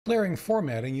Clearing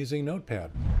formatting using Notepad.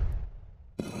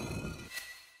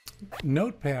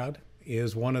 Notepad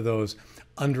is one of those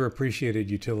underappreciated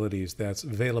utilities that's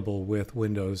available with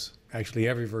Windows, actually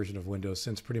every version of Windows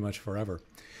since pretty much forever.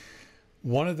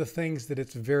 One of the things that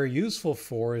it's very useful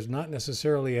for is not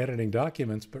necessarily editing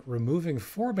documents, but removing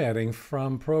formatting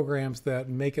from programs that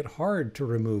make it hard to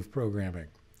remove programming.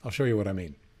 I'll show you what I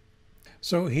mean.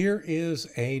 So here is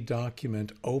a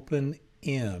document open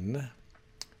in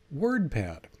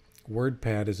WordPad.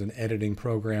 WordPad is an editing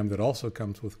program that also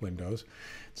comes with Windows.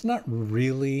 It's not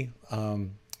really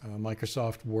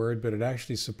Microsoft Word, but it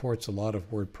actually supports a lot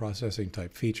of word processing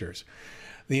type features.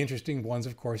 The interesting ones,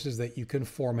 of course, is that you can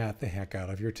format the heck out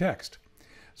of your text.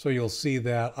 So you'll see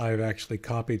that I've actually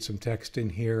copied some text in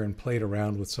here and played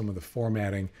around with some of the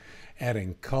formatting,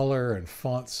 adding color and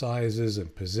font sizes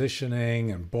and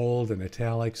positioning and bold and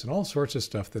italics and all sorts of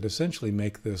stuff that essentially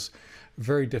make this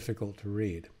very difficult to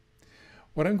read.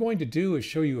 What I'm going to do is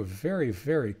show you a very,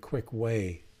 very quick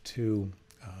way to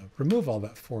remove all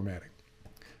that formatting.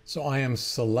 So I am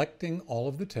selecting all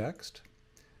of the text.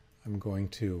 I'm going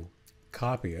to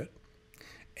copy it.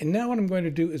 And now what I'm going to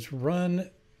do is run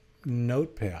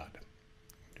Notepad.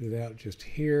 Do that just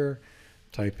here,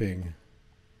 typing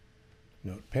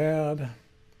Notepad.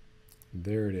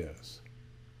 There it is.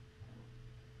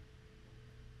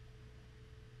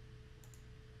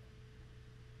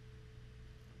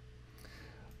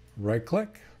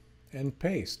 Right-click and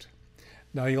paste.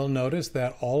 Now you'll notice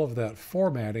that all of that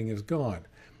formatting is gone.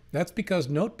 That's because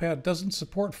Notepad doesn't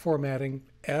support formatting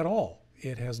at all.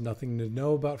 It has nothing to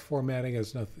know about formatting, it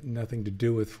has nothing to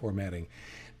do with formatting.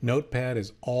 Notepad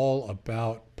is all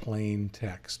about plain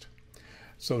text.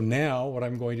 So now what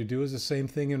I'm going to do is the same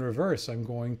thing in reverse. I'm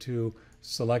going to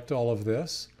select all of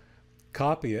this,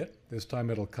 copy it. This time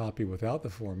it'll copy without the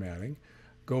formatting.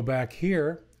 Go back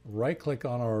here, right-click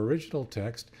on our original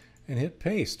text and hit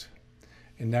paste.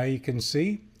 And now you can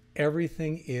see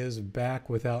everything is back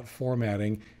without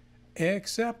formatting,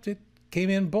 except it came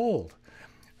in bold.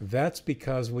 That's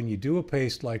because when you do a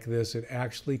paste like this, it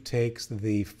actually takes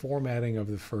the formatting of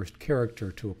the first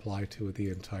character to apply to the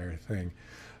entire thing.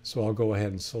 So I'll go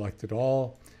ahead and select it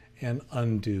all and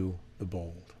undo the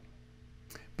bold.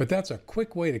 But that's a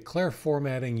quick way to clear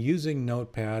formatting using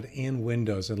Notepad in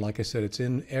Windows. And like I said, it's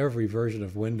in every version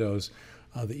of Windows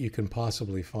that you can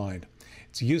possibly find.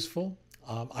 It's useful.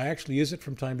 I actually use it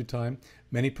from time to time.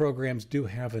 Many programs do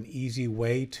have an easy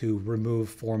way to remove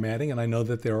formatting, and I know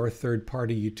that there are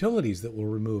third-party utilities that will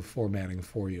remove formatting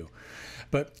for you.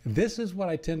 But this is what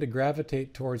I tend to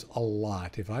gravitate towards a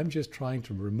lot. If I'm just trying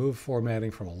to remove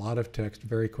formatting from a lot of text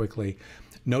very quickly,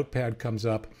 Notepad comes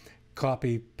up,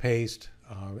 copy, paste,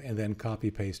 and then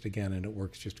copy, paste again, and it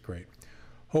works just great.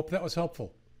 Hope that was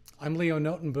helpful. I'm Leo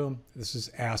Notenboom. This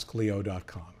is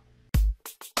askleo.com.